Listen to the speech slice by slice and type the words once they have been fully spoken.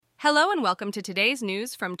Hello and welcome to today's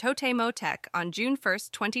news from TotemoTech on June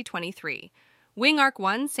 1st, 2023. Wing Arc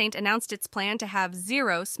 1 Saint announced its plan to have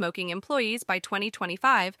zero smoking employees by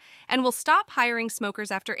 2025 and will stop hiring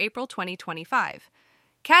smokers after April 2025.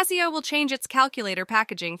 Casio will change its calculator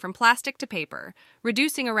packaging from plastic to paper,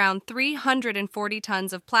 reducing around 340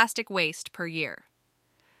 tons of plastic waste per year.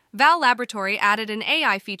 Val Laboratory added an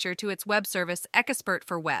AI feature to its web service Expert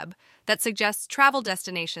for Web that suggests travel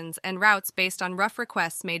destinations and routes based on rough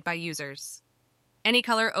requests made by users.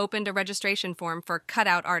 Anycolor opened a registration form for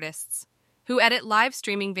cutout artists, who edit live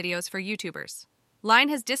streaming videos for YouTubers. Line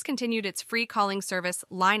has discontinued its free calling service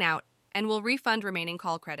Line Out and will refund remaining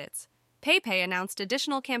call credits. PayPay announced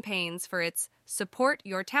additional campaigns for its Support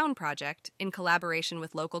Your Town project in collaboration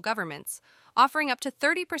with local governments, offering up to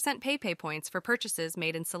 30% PayPay points for purchases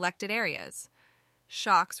made in selected areas.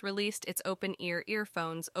 Shokz released its open-ear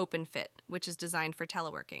earphones OpenFit, which is designed for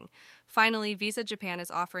teleworking. Finally, Visa Japan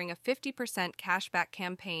is offering a 50% cashback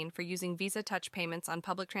campaign for using Visa Touch payments on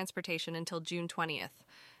public transportation until June 20th.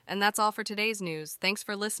 And that's all for today's news. Thanks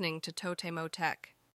for listening to TotemoTech.